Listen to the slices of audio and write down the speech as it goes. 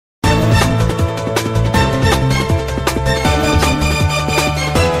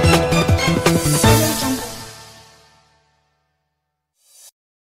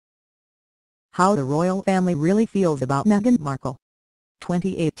How the royal family really feels about Meghan Markle.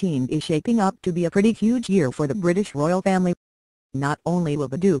 2018 is shaping up to be a pretty huge year for the British royal family. Not only will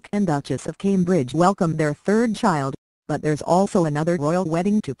the Duke and Duchess of Cambridge welcome their third child, but there's also another royal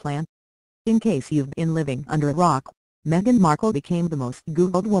wedding to plan. In case you've been living under a rock, Meghan Markle became the most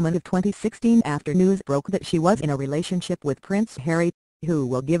Googled woman of 2016 after news broke that she was in a relationship with Prince Harry, who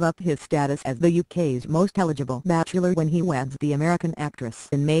will give up his status as the UK's most eligible bachelor when he weds the American actress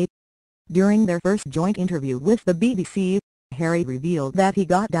in May. During their first joint interview with the BBC, Harry revealed that he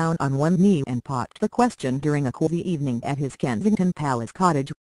got down on one knee and popped the question during a cozy evening at his Kensington Palace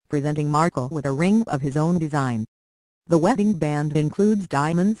cottage, presenting Markle with a ring of his own design. The wedding band includes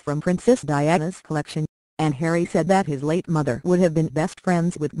diamonds from Princess Diana's collection, and Harry said that his late mother would have been best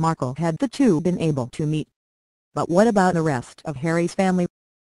friends with Markle had the two been able to meet. But what about the rest of Harry's family?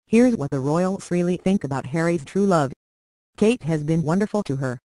 Here's what the royals really think about Harry's true love. Kate has been wonderful to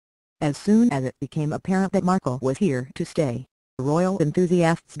her. As soon as it became apparent that Markle was here to stay, royal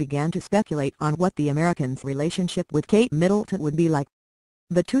enthusiasts began to speculate on what the Americans' relationship with Kate Middleton would be like.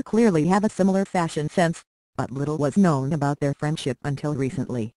 The two clearly have a similar fashion sense, but little was known about their friendship until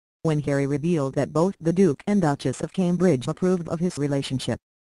recently, when Harry revealed that both the Duke and Duchess of Cambridge approved of his relationship.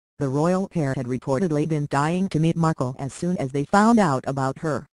 The royal pair had reportedly been dying to meet Markle as soon as they found out about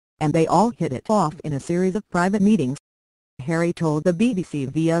her, and they all hit it off in a series of private meetings. Harry told the BBC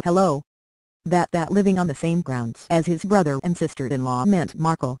via Hello that living on the same grounds as his brother and sister-in-law meant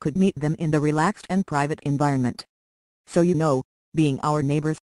Markle could meet them in the relaxed and private environment. So you know, being our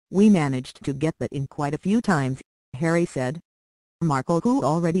neighbors, we managed to get that in quite a few times, Harry said. Markle, who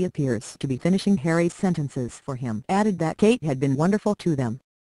already appears to be finishing Harry's sentences for him, added that Kate had been wonderful to them.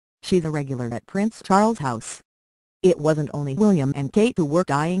 She's a regular at Prince Charles' house. It wasn't only William and Kate who were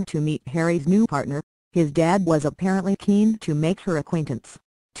dying to meet Harry's new partner. His dad was apparently keen to make her acquaintance,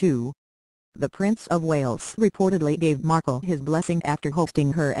 too. The Prince of Wales reportedly gave Markle his blessing after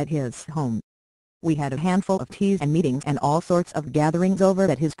hosting her at his home. We had a handful of teas and meetings and all sorts of gatherings over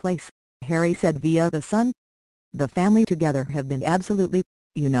at his place, Harry said via The Sun. The family together have been absolutely,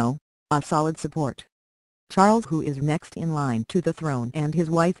 a solid support. Charles, who is next in line to the throne, and his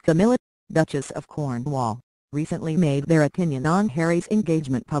wife Camilla, Duchess of Cornwall, recently made their opinion on Harry's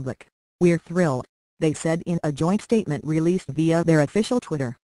engagement public. We're thrilled, they said in a joint statement released via their official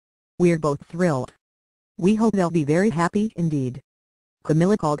Twitter. We're both thrilled. We hope they'll be very happy indeed.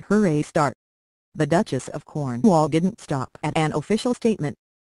 Camilla called her a star. The Duchess of Cornwall didn't stop at an official statement.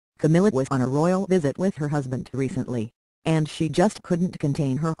 Camilla was on a royal visit with her husband recently, and she just couldn't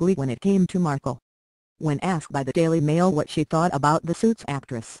contain her glee when it came to Markle. When asked by the Daily Mail what she thought about the Suits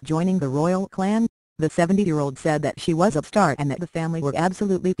actress joining the royal clan, the 70-year-old said that she was a star and that the family were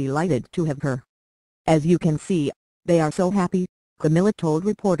absolutely delighted to have her. As you can see, they are so happy, Camilla told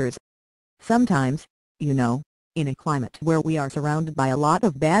reporters. Sometimes, in a climate where we are surrounded by a lot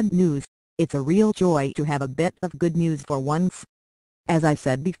of bad news, it's a real joy to have a bit of good news for once. As I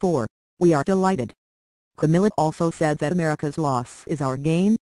said before, we are delighted. Camilla also said that America's loss is our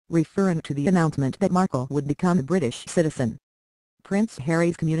gain, referring to the announcement that Markle would become a British citizen. Prince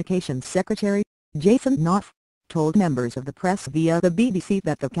Harry's communications secretary, Jason Knopf, told members of the press via the BBC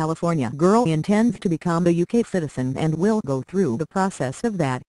that the California girl intends to become a UK citizen and will go through the process of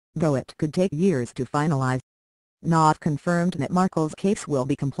that, though it could take years to finalize. Knopf confirmed that Markle's case will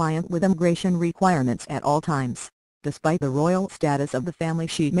be compliant with immigration requirements at all times, despite the royal status of the family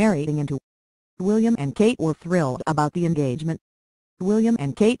she's marrying into. William and Kate were thrilled about the engagement. William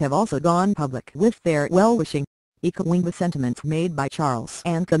and Kate have also gone public with their well-wishing, echoing the sentiments made by Charles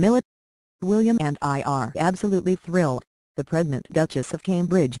and Camilla. William and I are absolutely thrilled, the pregnant Duchess of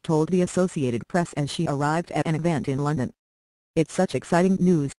Cambridge told the Associated Press as she arrived at an event in London. It's such exciting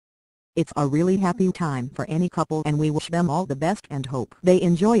news. It's a really happy time for any couple and we wish them all the best and hope they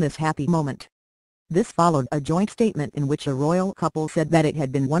enjoy this happy moment. This followed a joint statement in which the royal couple said that it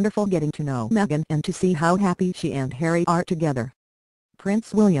had been wonderful getting to know Meghan and to see how happy she and Harry are together.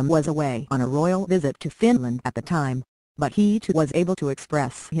 Prince William was away on a royal visit to Finland at the time, but he too was able to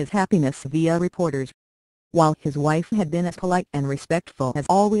express his happiness via reporters. While his wife had been as polite and respectful as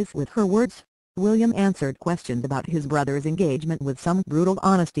always with her words, William answered questions about his brother's engagement with some brutal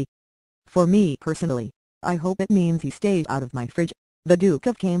honesty. For me personally, I hope it means he stays out of my fridge, the Duke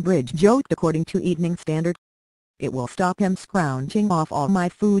of Cambridge joked according to Evening Standard. It will stop him scrounging off all my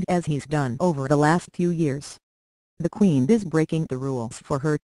food as he's done over the last few years. The Queen is breaking the rules for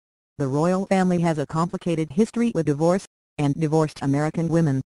her. The royal family has a complicated history with divorce, and divorced American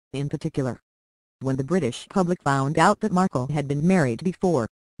women, in particular. When the British public found out that Markle had been married before,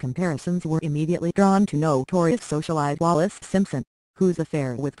 comparisons were immediately drawn to notorious socialite Wallis Simpson, whose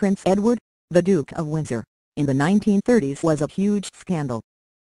affair with Prince Edward, The Duke of Windsor, in the 1930s was a huge scandal.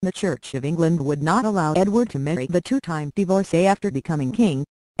 The Church of England would not allow Edward to marry the two-time divorcee after becoming king,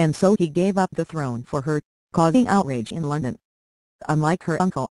 and so he gave up the throne for her, causing outrage in London. Unlike her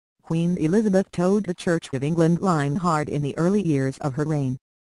uncle, Queen Elizabeth toed the Church of England line hard in the early years of her reign.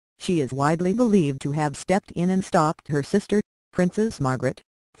 She is widely believed to have stepped in and stopped her sister, Princess Margaret,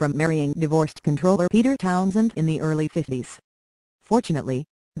 from marrying divorced controller Peter Townsend in the early 50s. Fortunately,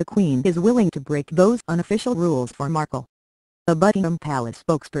 the Queen is willing to break those unofficial rules for Markle. A Buckingham Palace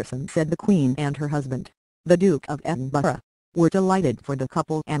spokesperson said the Queen and her husband, the Duke of Edinburgh, were delighted for the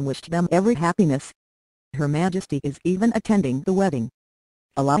couple and wished them every happiness. Her Majesty is even attending the wedding.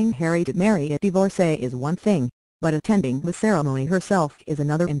 Allowing Harry to marry a divorcee is one thing, but attending the ceremony herself is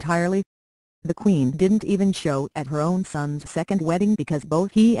another entirely. The Queen didn't even show at her own son's second wedding because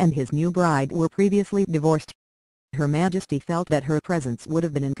both he and his new bride were previously divorced. Her Majesty felt that her presence would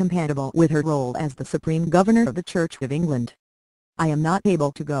have been incompatible with her role as the Supreme Governor of the Church of England. "I am not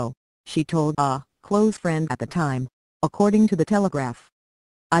able to go," she told a close friend at the time, according to the Telegraph.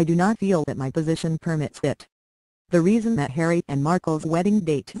 "I do not feel that my position permits it." The reason that Harry and Markle's wedding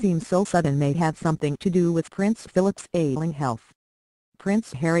date seems so sudden may have something to do with Prince Philip's ailing health.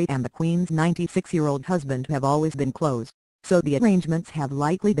 Prince Harry and the Queen's 96-year-old husband have always been close, so the arrangements have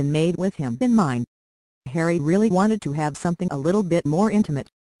likely been made with him in mind. Harry really wanted to have something a little bit more intimate,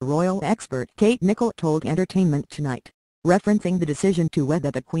 royal expert Kate Nicholl told Entertainment Tonight, referencing the decision to wed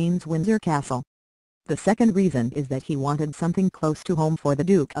at the Queen's Windsor Castle. The second reason is that he wanted something close to home for the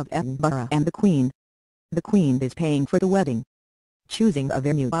Duke of Edinburgh and the Queen. The Queen is paying for the wedding. Choosing a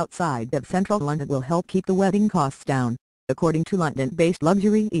venue outside of central London will help keep the wedding costs down, according to London-based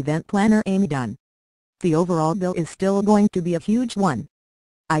luxury event planner Amy Dunn. The overall bill is still going to be a huge one.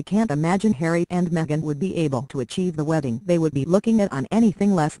 "I can't imagine Harry and Meghan would be able to achieve the wedding they would be looking at on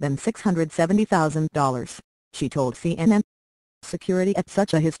anything less than $670,000, she told CNN. Security at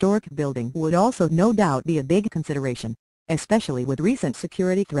such a historic building would also no doubt be a big consideration, especially with recent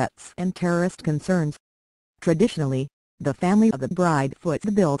security threats and terrorist concerns. Traditionally, the family of the bride foots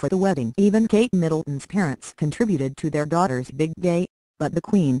the bill for the wedding. Even Kate Middleton's parents contributed to their daughter's big day, but the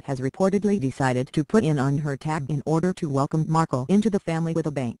Queen has reportedly decided to put in on her tab in order to welcome Markle into the family with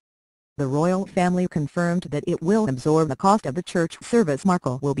a bang. The royal family confirmed that it will absorb the cost of the church service.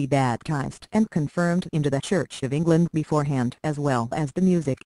 Markle will be baptized and confirmed into the Church of England beforehand, as well as the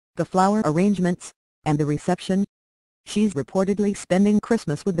music, the flower arrangements, and the reception. She's reportedly spending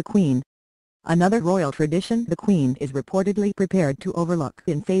Christmas with the Queen. Another royal tradition the Queen is reportedly prepared to overlook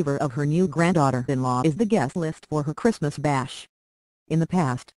in favor of her new granddaughter-in-law is the guest list for her Christmas bash. In the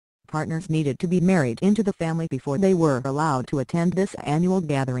past, partners needed to be married into the family before they were allowed to attend this annual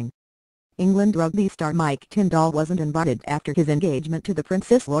gathering. England rugby star Mike Tindall wasn't invited after his engagement to the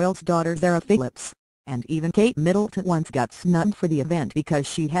Princess Royal's daughter Sarah Phillips, and even Kate Middleton once got snubbed for the event because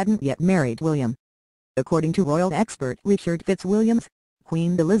she hadn't yet married William. According to royal expert Richard Fitzwilliams,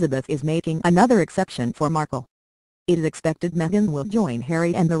 Queen Elizabeth is making another exception for Markle. It is expected Meghan will join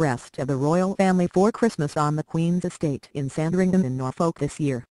Harry and the rest of the royal family for Christmas on the Queen's estate in Sandringham in Norfolk this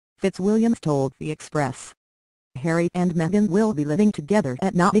year, Fitzwilliams told The Express. Harry and Meghan will be living together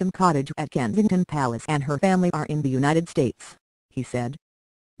at Nottingham Cottage at Kensington Palace and her family are in the United States, he said.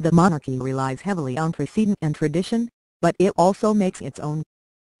 The monarchy relies heavily on precedent and tradition, but it also makes its own.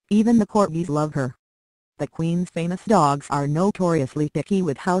 Even the corgis love her. The Queen's famous dogs are notoriously picky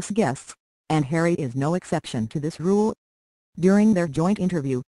with house guests, and Harry is no exception to this rule. During their joint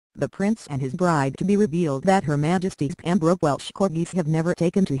interview, the prince and his bride-to-be revealed that Her Majesty's Pembroke Welsh corgis have never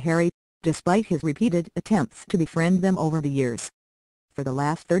taken to Harry, despite his repeated attempts to befriend them over the years. "For the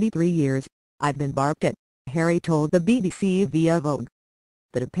last 33 years, I've been barked at," Harry told the BBC via Vogue.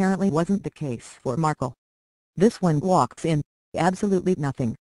 That apparently wasn't the case for Markle. "This one walks in, absolutely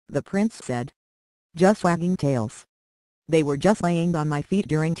nothing," the prince said. "Just wagging tails. They were just laying on my feet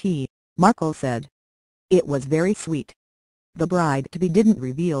during tea," Markle said. "It was very sweet." The bride-to-be didn't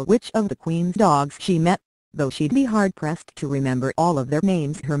reveal which of the Queen's dogs she met, though she'd be hard-pressed to remember all of their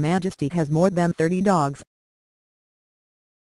names. Her Majesty has more than 30 dogs,